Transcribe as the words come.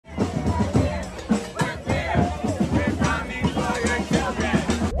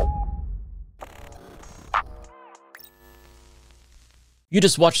You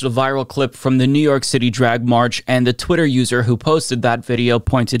just watched a viral clip from the New York City Drag March, and the Twitter user who posted that video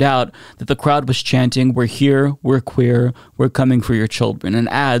pointed out that the crowd was chanting, "We're here, we're queer, we're coming for your children," and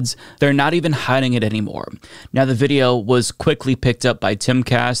adds, "They're not even hiding it anymore." Now, the video was quickly picked up by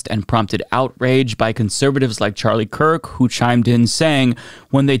Timcast and prompted outrage by conservatives like Charlie Kirk, who chimed in saying,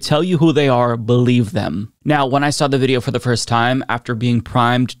 "When they tell you who they are, believe them." Now, when I saw the video for the first time, after being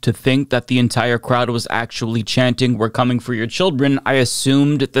primed to think that the entire crowd was actually chanting, "We're coming for your children," I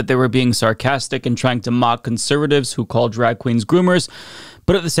assumed that they were being sarcastic and trying to mock conservatives who call drag queens groomers.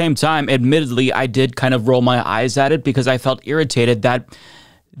 But at the same time, admittedly, I did kind of roll my eyes at it because I felt irritated that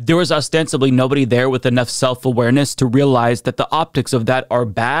there was ostensibly nobody there with enough self-awareness to realize that the optics of that are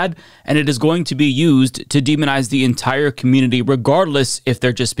bad, and it is going to be used to demonize the entire community, regardless if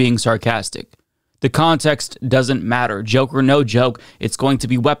they're just being sarcastic. The context doesn't matter. Joke or no joke, it's going to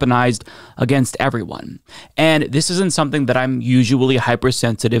be weaponized against everyone. And this isn't something that I'm usually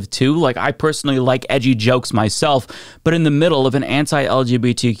hypersensitive to. Like, I personally like edgy jokes myself, but in the middle of an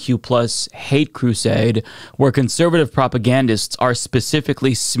anti-LGBTQ+ hate crusade where conservative propagandists are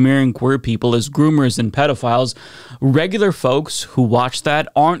specifically smearing queer people as groomers and pedophiles, regular folks who watch that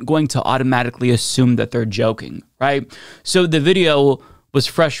aren't going to automatically assume that they're joking, right? So the video was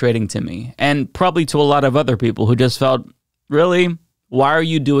frustrating to me, and probably to a lot of other people who just felt, really? Why are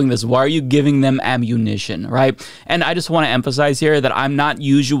you doing this? Why are you giving them ammunition, right? And I just want to emphasize here that I'm not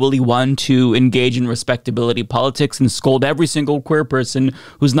usually one to engage in respectability politics and scold every single queer person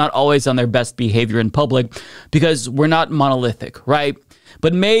who's not always on their best behavior in public, because we're not monolithic, right?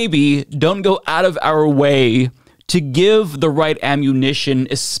 But maybe don't go out of our way to give the right ammunition,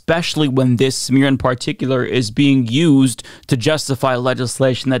 especially when this smear in particular is being used to justify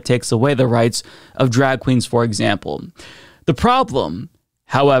legislation that takes away the rights of drag queens, for example. The problem,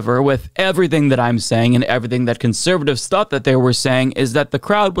 however, with everything that I'm saying and everything that conservatives thought that they were saying is that the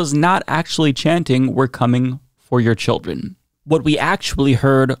crowd was not actually chanting, "We're coming for your children." What we actually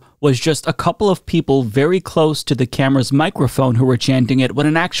heard was just a couple of people very close to the camera's microphone who were chanting it, when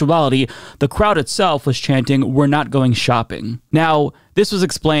in actuality, the crowd itself was chanting, "We're not going shopping." Now, this was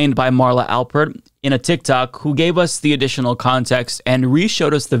explained by Marla Alpert in a TikTok, who gave us the additional context and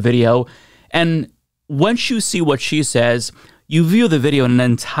re-showed us the video. And once you see what she says, you view the video in an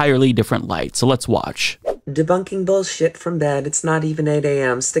entirely different light. So let's watch. Debunking bullshit from bed. It's not even 8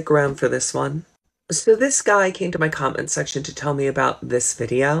 a.m. Stick around for this one. So this guy came to my comment section to tell me about this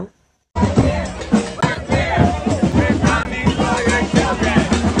video.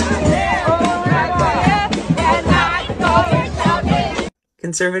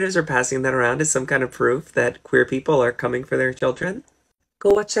 Conservatives are passing that around as some kind of proof that queer people are coming for their children.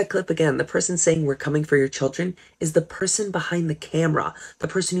 Go watch that clip again. The person saying "we're coming for your children" is the person behind the camera, the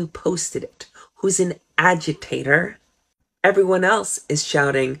person who posted it, who's an agitator. Everyone else is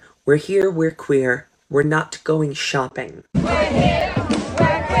shouting, "We're here, we're queer, we're not going shopping." We're here,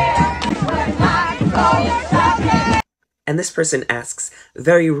 we're queer, we're not going shopping. And this person asks,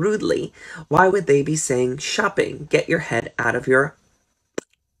 very rudely, why would they be saying shopping? Get your head out of your...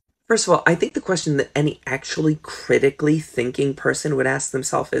 First of all, I think the question that any actually critically thinking person would ask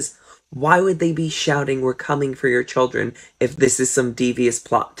themselves is, why would they be shouting, "We're coming for your children," if this is some devious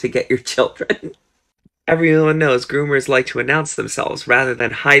plot to get your children? Everyone knows groomers like to announce themselves rather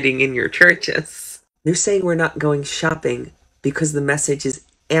than hiding in your churches. They're saying we're not going shopping because the message is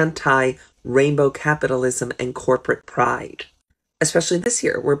anti-rainbow capitalism and corporate pride. Especially this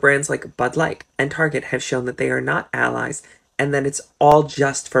year, where brands like Bud Light and Target have shown that they are not allies and that it's all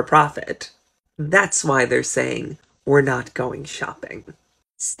just for profit. That's why they're saying we're not going shopping.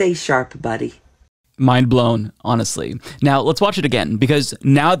 Stay sharp, buddy. Mind blown, honestly. Now, let's watch it again, because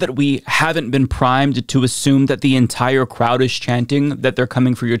now that we haven't been primed to assume that the entire crowd is chanting that they're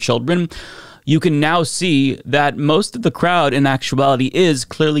coming for your children, you can now see that most of the crowd in actuality is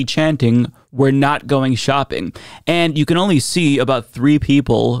clearly chanting, "We're not going shopping." And you can only see about 3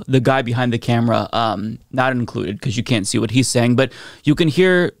 people, the guy behind the camera, not included because you can't see what he's saying, but you can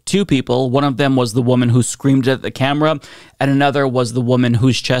hear 2 people. One of them was the woman who screamed at the camera, and another was the woman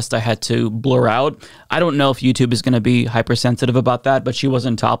whose chest I had to blur out. I don't know if YouTube is going to be hypersensitive about that, but she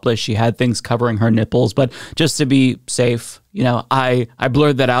wasn't topless. She had things covering her nipples, but just to be safe, you know, I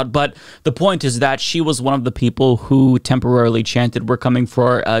blurred that out. But the point is that she was one of the people who temporarily chanted, "We're coming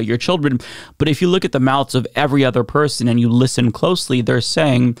for your children." But if you look at the mouths of every other person and you listen closely, they're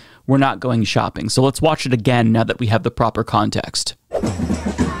saying, "We're not going shopping." So let's watch it again now that we have the proper context.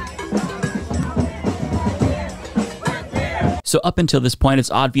 So up until this point, it's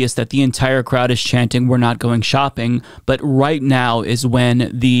obvious that the entire crowd is chanting, "We're not going shopping." But right now is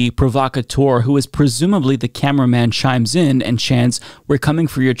when the provocateur, who is presumably the cameraman, chimes in and chants, "We're coming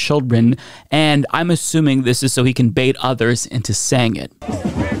for your children." And I'm assuming this is so he can bait others into saying it.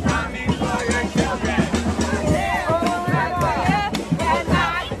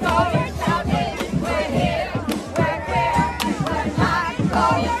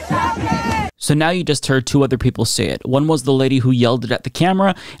 So now you just heard two other people say it. One was the lady who yelled it at the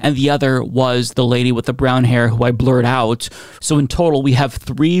camera, and the other was the lady with the brown hair who I blurred out. So in total, we have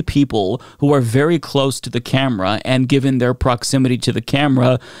three people who are very close to the camera, and given their proximity to the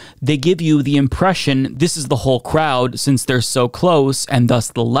camera, they give you the impression this is the whole crowd since they're so close and thus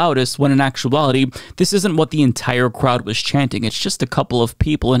the loudest, when in actuality, this isn't what the entire crowd was chanting. It's just a couple of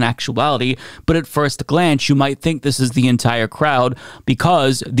people in actuality, but at first glance, you might think this is the entire crowd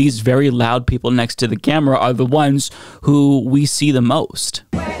because these very loud people next to the camera are the ones who we see the most.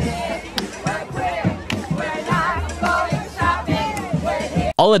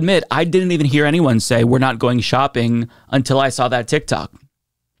 I'll admit, I didn't even hear anyone say "we're not going shopping" until I saw that TikTok,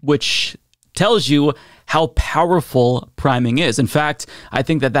 which tells you how powerful priming is. In fact, I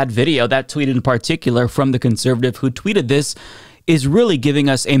think that video, that tweet in particular from the conservative who tweeted this, is really giving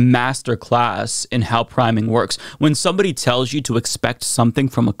us a master class in how priming works. When somebody tells you to expect something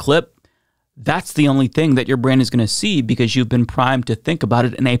from a clip, that's the only thing that your brain is going to see because you've been primed to think about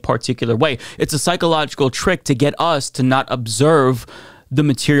it in a particular way. It's a psychological trick to get us to not observe the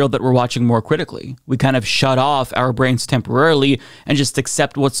material that we're watching more critically. We kind of shut off our brains temporarily and just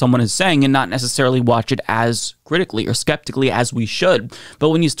accept what someone is saying and not necessarily watch it as critically or skeptically as we should. But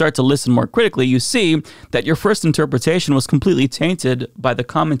when you start to listen more critically, you see that your first interpretation was completely tainted by the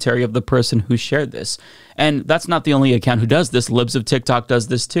commentary of the person who shared this. And that's not the only account who does this. Libs of TikTok does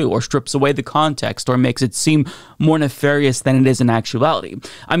this too, or strips away the context or makes it seem more nefarious than it is in actuality.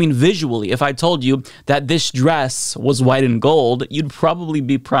 I mean, visually, if I told you that this dress was white and gold, you'd probably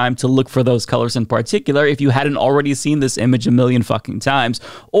be primed to look for those colors in particular if you hadn't already seen this image a million fucking times.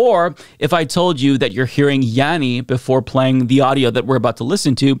 Or if I told you that you're hearing Yanni before playing the audio that we're about to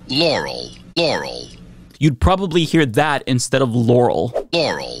listen to, Laurel, Laurel, you'd probably hear that instead of Laurel.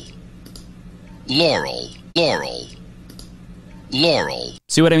 Laurel, Laurel, Laurel, Laurel.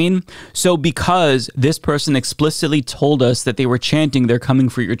 See what I mean? So because this person explicitly told us that they were chanting "they're coming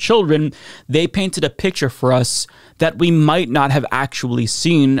for your children," they painted a picture for us that we might not have actually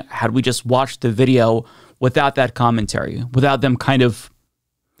seen had we just watched the video without that commentary, without them kind of,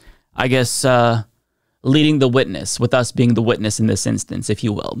 I guess, leading the witness, with us being the witness in this instance, if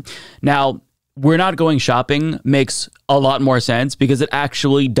you will. Now, "we're not going shopping" makes a lot more sense because it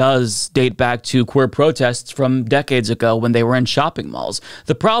actually does date back to queer protests from decades ago when they were in shopping malls.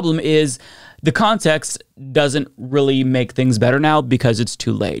 The problem is the context doesn't really make things better now because it's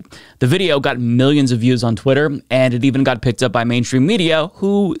too late. The video got millions of views on Twitter, and it even got picked up by mainstream media,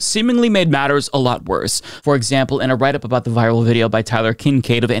 who seemingly made matters a lot worse. For example, in a write-up about the viral video by Tyler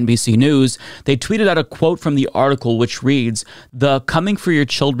Kincaid of NBC News, they tweeted out a quote from the article which reads, "The 'coming for your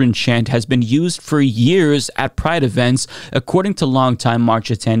children' chant has been used for years at Pride events, according to longtime march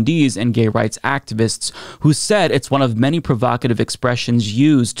attendees and gay rights activists, who said it's one of many provocative expressions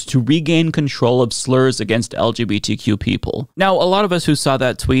used to regain control of slurs against LGBTQ people." Now, a lot of us who saw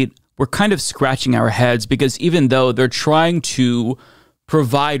that tweet were kind of scratching our heads because even though they're trying to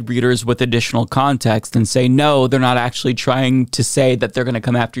provide readers with additional context and say, no, they're not actually trying to say that they're going to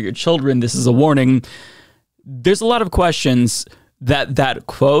come after your children, this is a warning, there's a lot of questions that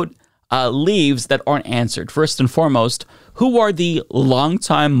quote leaves that aren't answered. First and foremost, who are the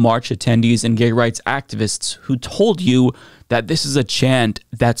longtime march attendees and gay rights activists who told you that this is a chant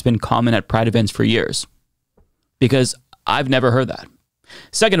that's been common at Pride events for years? Because I've never heard that.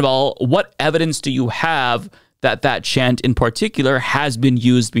 Second of all, what evidence do you have that that chant in particular has been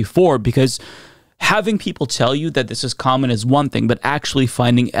used before? Because having people tell you that this is common is one thing, but actually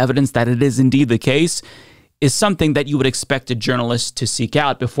finding evidence that it is indeed the case is something that you would expect a journalist to seek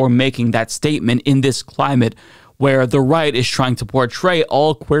out before making that statement in this climate where the right is trying to portray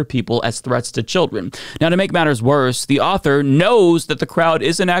all queer people as threats to children. Now, to make matters worse, the author knows that the crowd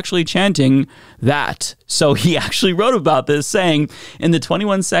isn't actually chanting that. So he actually wrote about this, saying, in the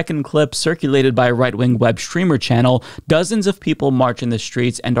 21-second clip circulated by a right-wing web streamer channel, dozens of people march in the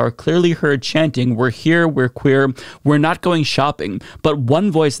streets and are clearly heard chanting, "We're here, we're queer, we're not going shopping." But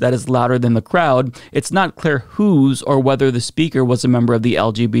one voice that is louder than the crowd, it's not clear whose or whether the speaker was a member of the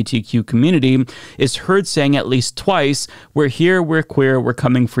LGBTQ community, is heard saying at least twice, "We're here, we're queer, we're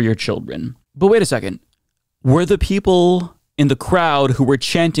coming for your children." But wait a second. Were the people in the crowd who were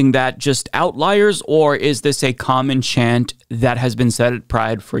chanting that just outliers, or is this a common chant that has been said at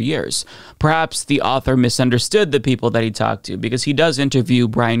Pride for years? Perhaps the author misunderstood the people that he talked to, because he does interview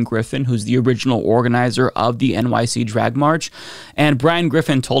Brian Griffin, who's the original organizer of the NYC Drag March, and Brian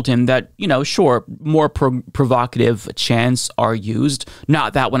Griffin told him that, you know, sure, more provocative chants are used,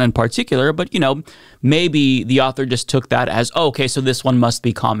 not that one in particular, but, you know, maybe the author just took that as, oh, okay, so this one must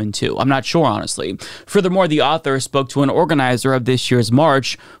be common too. I'm not sure, honestly. Furthermore, the author spoke to an organizer of this year's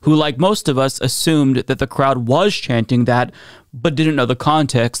march who, like most of us, assumed that the crowd was chanting that, but didn't know the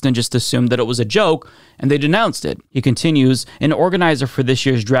context and just assumed that it was a joke, and they denounced it. He continues, an organizer for this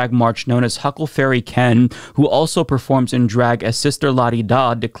year's drag march known as Huckleberry Ken, who also performs in drag as Sister Lottie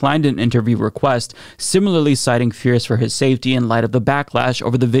Da, declined an interview request, similarly citing fears for his safety in light of the backlash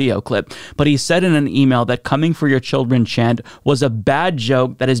over the video clip. But he said in an email that coming for your children chant was a bad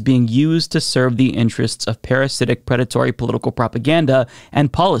joke that is being used to serve the interests of parasitic predatory political propaganda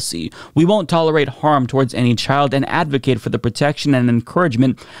and policy. We won't tolerate harm towards any child and advocate for the protection and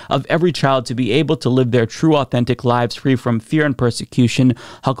encouragement of every child to be able to live their true, authentic lives free from fear and persecution,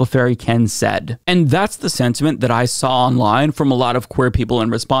 Huckleberry Ken said. And that's the sentiment that I saw online from a lot of queer people in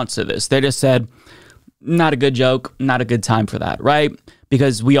response to this. They just said, not a good joke, not a good time for that, right?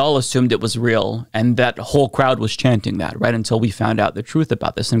 Because we all assumed it was real, and that whole crowd was chanting that, right, until we found out the truth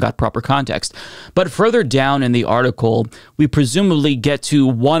about this and got proper context. But further down in the article, we presumably get to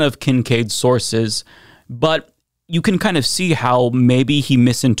one of Kincaid's sources, but you can kind of see how maybe he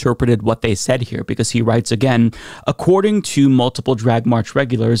misinterpreted what they said here, because he writes again, according to multiple Drag March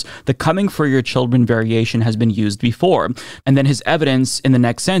regulars, the coming for your children variation has been used before. And then his evidence in the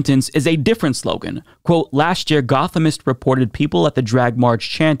next sentence is a different slogan. Quote, last year, Gothamist reported people at the Drag March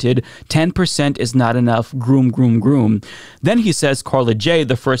chanted, 10% is not enough, groom, groom, groom. Then he says Carla J.,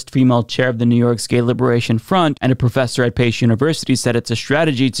 the first female chair of the New York's Gay Liberation Front and a professor at Pace University, said it's a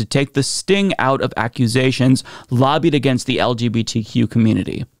strategy to take the sting out of accusations lobbied against the LGBTQ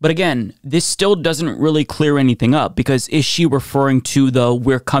community. But again, this still doesn't really clear anything up, because is she referring to the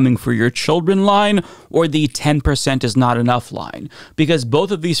we're coming for your children line or the 10% is not enough line? Because both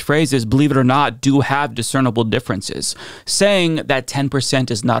of these phrases, believe it or not, do have discernible differences. Saying that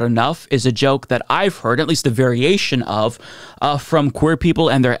 10% is not enough is a joke that I've heard, at least a variation of, from queer people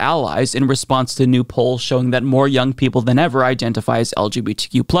and their allies in response to new polls showing that more young people than ever identify as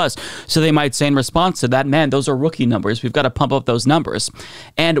LGBTQ+. So they might say in response to that, man, those are rookie numbers. We've got to pump up those numbers.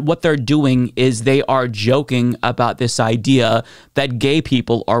 And what they're doing is they are joking about this idea that gay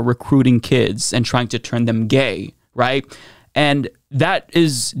people are recruiting kids and trying to turn them gay, right? And that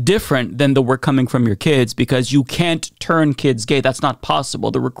is different than the we're coming from your kids, because you can't turn kids gay. That's not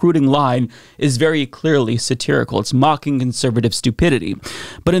possible. The recruiting line is very clearly satirical. It's mocking conservative stupidity.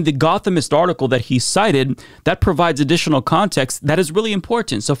 But in the Gothamist article that he cited, that provides additional context that is really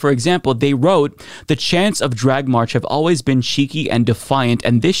important. So, for example, they wrote, the chants of Drag March have always been cheeky and defiant,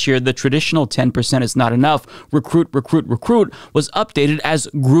 and this year the traditional 10% is not enough, recruit, recruit, recruit, was updated as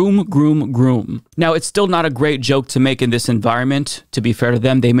groom, groom, groom. Now, it's still not a great joke to make in this environment. To be fair to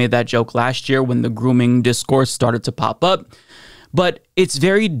them, they made that joke last year when the grooming discourse started to pop up. But it's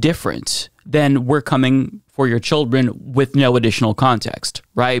very different than we're coming for your children with no additional context,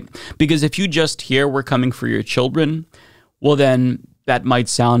 right? Because if you just hear we're coming for your children, well, then that might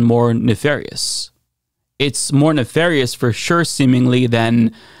sound more nefarious. It's more nefarious for sure, seemingly,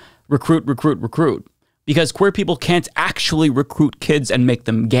 than recruit, recruit, recruit. Because queer people can't actually recruit kids and make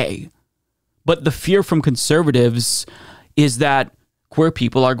them gay. But the fear from conservatives is that queer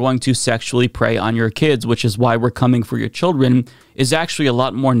people are going to sexually prey on your kids, which is why we're coming for your children, is actually a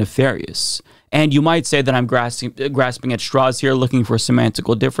lot more nefarious. And you might say that I'm grasping at straws here, looking for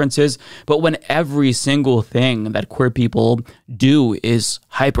semantical differences, but when every single thing that queer people do is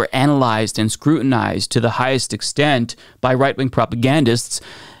hyper-analyzed and scrutinized to the highest extent by right-wing propagandists,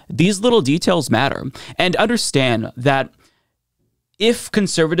 these little details matter. And understand that if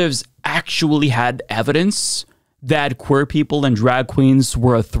conservatives actually had evidence that queer people and drag queens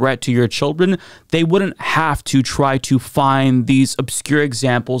were a threat to your children, they wouldn't have to try to find these obscure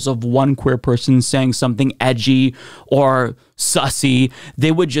examples of one queer person saying something edgy or sussy.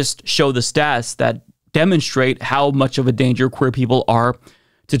 They would just show the stats that demonstrate how much of a danger queer people are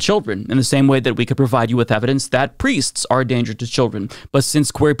to children, in the same way that we could provide you with evidence that priests are a danger to children. But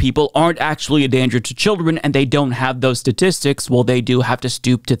since queer people aren't actually a danger to children and they don't have those statistics, well, they do have to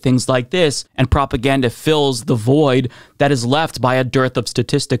stoop to things like this, and propaganda fills the void that is left by a dearth of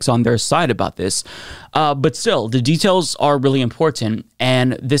statistics on their side about this. But still, the details are really important,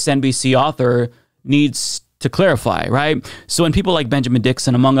 and this NBC author needs to clarify, right? So when people like Benjamin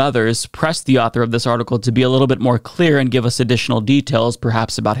Dixon, among others, pressed the author of this article to be a little bit more clear and give us additional details,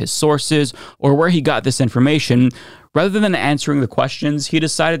 perhaps about his sources or where he got this information, rather than answering the questions, he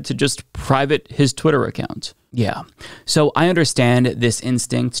decided to just private his Twitter account. Yeah. So I understand this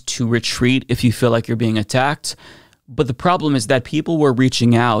instinct to retreat if you feel like you're being attacked. But the problem is that people were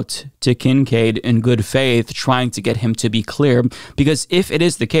reaching out to Kincaid in good faith, trying to get him to be clear. Because if it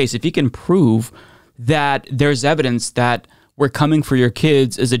is the case, if he can prove that there's evidence that "we're coming for your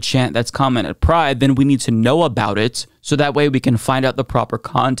kids" is a chant that's common at Pride, then we need to know about it so that way we can find out the proper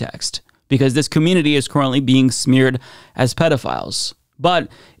context. Because this community is currently being smeared as pedophiles. But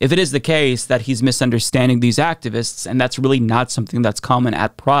if it is the case that he's misunderstanding these activists, and that's really not something that's common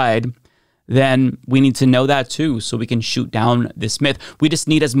at Pride, then we need to know that too, so we can shoot down this myth. We just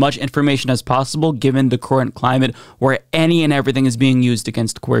need as much information as possible given the current climate where any and everything is being used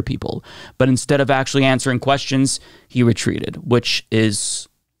against queer people. But instead of actually answering questions, he retreated, which is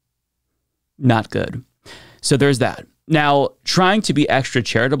not good. So there's that. Now, trying to be extra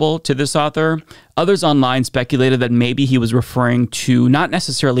charitable to this author, others online speculated that maybe he was referring to not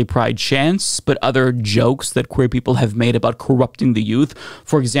necessarily Pride chants, but other jokes that queer people have made about corrupting the youth.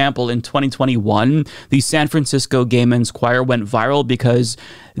 For example, in 2021, the San Francisco Gay Men's Choir went viral because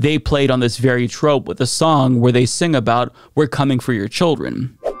they played on this very trope with a song where they sing about "we're coming for your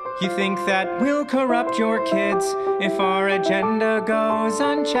children." You think that we'll corrupt your kids if our agenda goes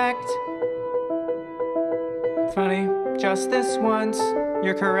unchecked? Funny, just this once,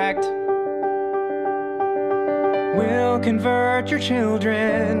 you're correct. We'll convert your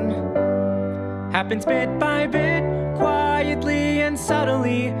children. Happens bit by bit, quietly and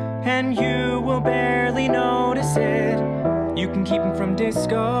subtly, and you will barely notice it. You can keep him from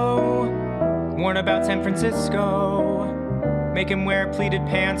disco, warn about San Francisco, make him wear pleated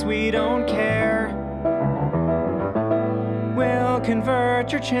pants, we don't care. We'll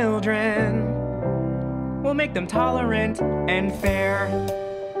convert your children. We'll make them tolerant and fair.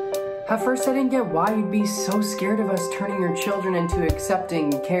 At first I didn't get why you'd be so scared of us turning your children into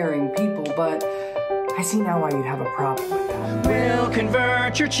accepting, caring people, but I see now why you'd have a problem with that. We'll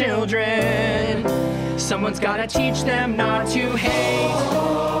convert your children. Someone's gotta teach them not to hate.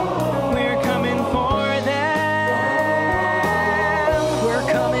 We're coming for them. We're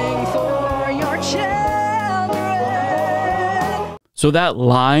coming for your children. So that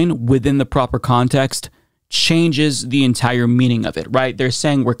line, within the proper context, changes the entire meaning of it, right? They're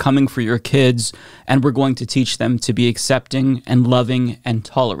saying "we're coming for your kids and we're going to teach them to be accepting and loving and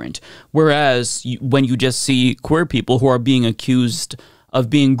tolerant." Whereas when you just see queer people who are being accused of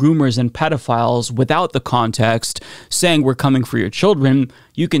being groomers and pedophiles without the context saying "we're coming for your children,"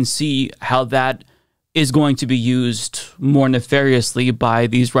 you can see how that is going to be used more nefariously by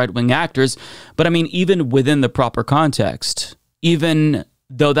these right-wing actors. But I mean, even within the proper context, even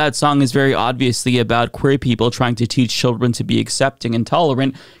though that song is very obviously about queer people trying to teach children to be accepting and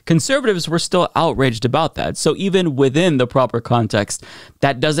tolerant, conservatives were still outraged about that. So even within the proper context,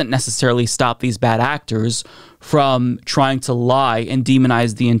 that doesn't necessarily stop these bad actors from trying to lie and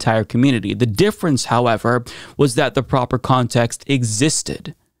demonize the entire community. The difference, however, was that the proper context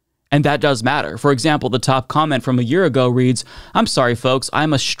existed. And that does matter. For example, the top comment from a year ago reads, "I'm sorry, folks,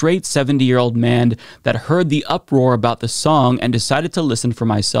 I'm a straight 70-year-old man that heard the uproar about the song and decided to listen for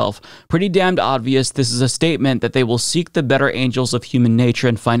myself. Pretty damned obvious this is a statement that they will seek the better angels of human nature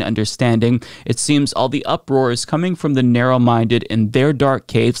and find understanding. It seems all the uproar is coming from the narrow-minded in their dark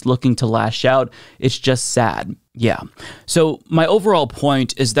caves looking to lash out. It's just sad." Yeah. So my overall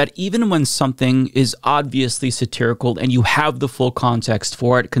point is that even when something is obviously satirical and you have the full context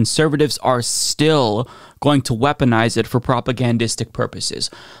for it, conservatives are still going to weaponize it for propagandistic purposes.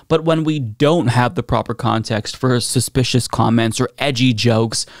 But when we don't have the proper context for suspicious comments or edgy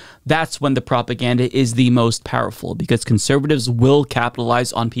jokes, that's when the propaganda is the most powerful, because conservatives will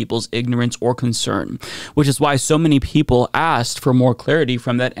capitalize on people's ignorance or concern, which is why so many people asked for more clarity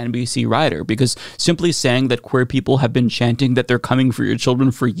from that NBC writer, because simply saying that queer people have been chanting that they're coming for your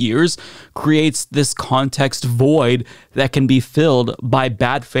children for years creates this context void that can be filled by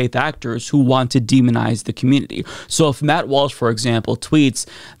bad faith actors who want to demonize the community. So if Matt Walsh, for example, tweets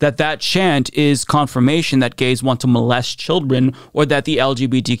that that chant is confirmation that gays want to molest children, or that the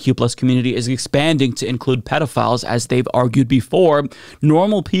LGBTQ plus community is expanding to include pedophiles, as they've argued before,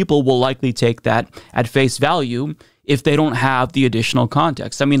 normal people will likely take that at face value if they don't have the additional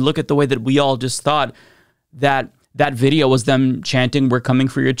context. I mean, look at the way that we all just thought that that video was them chanting "we're coming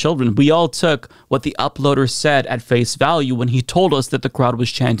for your children." We all took what the uploader said at face value when he told us that the crowd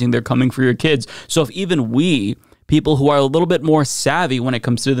was chanting "they're coming for your kids." So if even we, people who are a little bit more savvy when it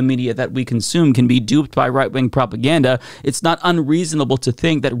comes to the media that we consume can be duped by right-wing propaganda, it's not unreasonable to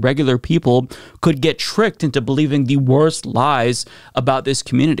think that regular people could get tricked into believing the worst lies about this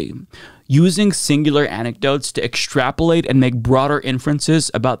community. Using singular anecdotes to extrapolate and make broader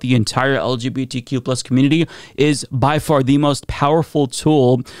inferences about the entire LGBTQ plus community is by far the most powerful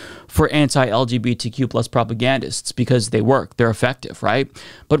tool for anti-LGBTQ plus propagandists, because they work, they're effective, right?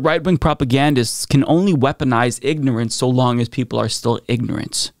 But right-wing propagandists can only weaponize ignorance so long as people are still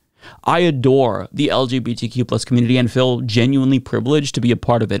ignorant. I adore the LGBTQ plus community and feel genuinely privileged to be a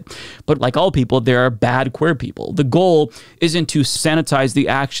part of it. But like all people, there are bad queer people. The goal isn't to sanitize the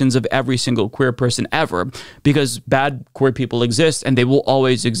actions of every single queer person ever, because bad queer people exist and they will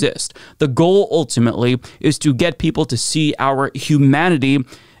always exist. The goal ultimately is to get people to see our humanity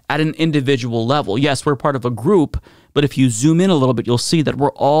at an individual level. Yes, we're part of a group, but if you zoom in a little bit, you'll see that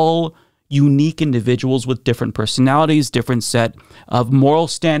we're all unique individuals with different personalities, different set of moral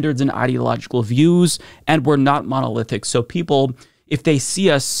standards and ideological views, and we're not monolithic. So people, if they see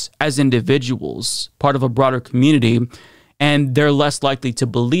us as individuals, part of a broader community, and they're less likely to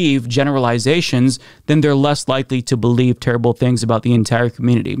believe generalizations, then they're less likely to believe terrible things about the entire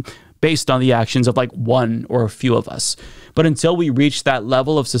community based on the actions of like one or a few of us. But until we reach that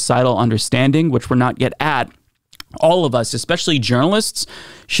level of societal understanding, which we're not yet at, all of us, especially journalists,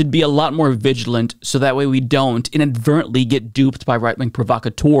 should be a lot more vigilant so that way we don't inadvertently get duped by right-wing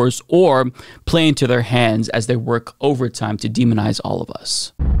provocateurs or play into their hands as they work overtime to demonize all of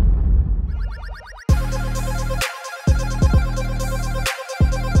us.